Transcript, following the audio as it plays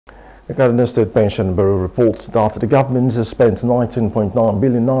The Kaduna State Pension Bureau reports that the government has spent 19.9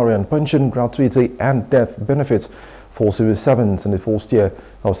 billion naira on pension, gratuity and death benefits for civil servants in the first year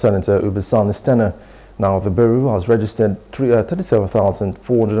of Senator Uba Sani's tenure. Now, the Bureau has registered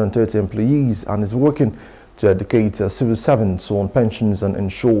 37,430 employees and is working to educate civil servants on pensions and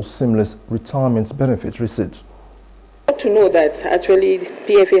ensure seamless retirement benefit receipt. To know that actually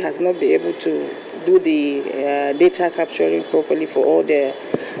PFA has not been able to do the data capturing properly for all the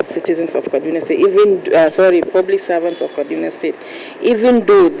citizens of Kaduna State, public servants of Kaduna State, even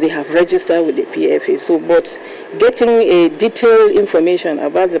though they have registered with the PFA. So, but getting a detailed information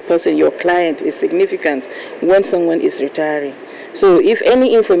about the person, your client, is significant when someone is retiring. So if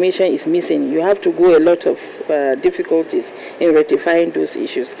any information is missing, you have to go a lot of difficulties in rectifying those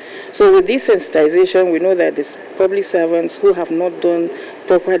issues. So with this sensitization, we know that the public servants who have not done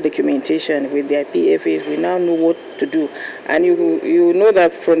proper documentation with their PFAs, we now know what to do. And you know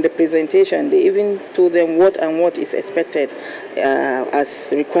that from the presentation, they even told them what is expected as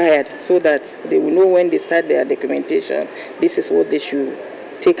required, so that they will know when they start their documentation, this is what they should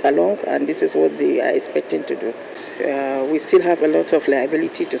take along, and this is what they are expecting to do. We still have a lot of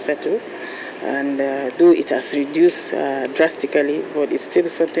liability to settle, and though it has reduced drastically, but it's still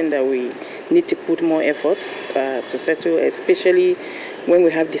something that we need to put more effort to settle, especially when we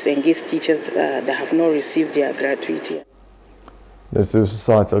have disengaged teachers that have not received their gratuity. The civil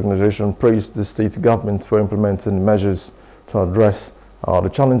society organization praised the state government for implementing measures to address the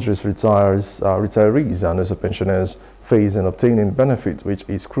challenges retirees and also pensioners face in obtaining benefits, which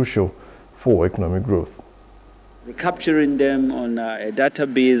is crucial for economic growth. Capturing them on a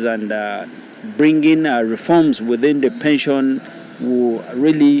database and bringing reforms within the pension will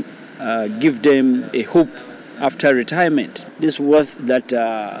really give them a hope after retirement. This worth that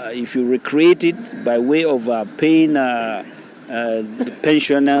if you recreate it by way of paying the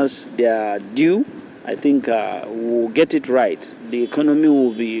pensioners their due, I think we'll get it right. The economy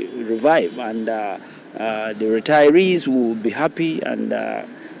will be revived, and the retirees will be happy, and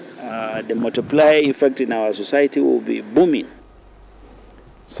the multiplier effect in our society will be booming.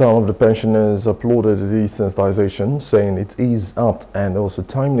 Some of the pensioners applauded the sensitization, saying it is apt and also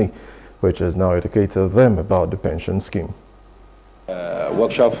timely, which has now educated them about the pension scheme.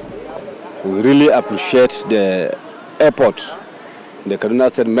 Workshop, we really appreciate the effort the Kaduna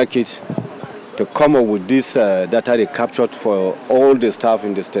State make it to come up with this data they captured for all the staff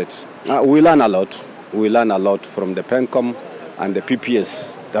in the state. We learn a lot. We learn a lot from the PENCOM and the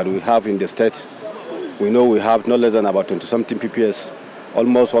PPS that we have in the state. We know we have no less than about 20-something PPS.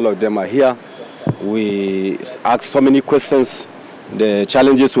 Almost all of them are here. We ask so many questions, the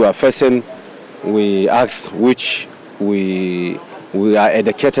challenges we are facing. We ask which we are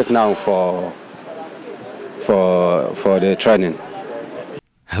educated now for the training.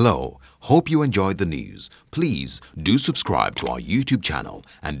 Hello. Hope you enjoyed the news. Please do subscribe to our YouTube channel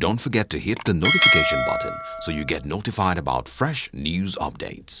and don't forget to hit the notification button so you get notified about fresh news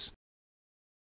updates.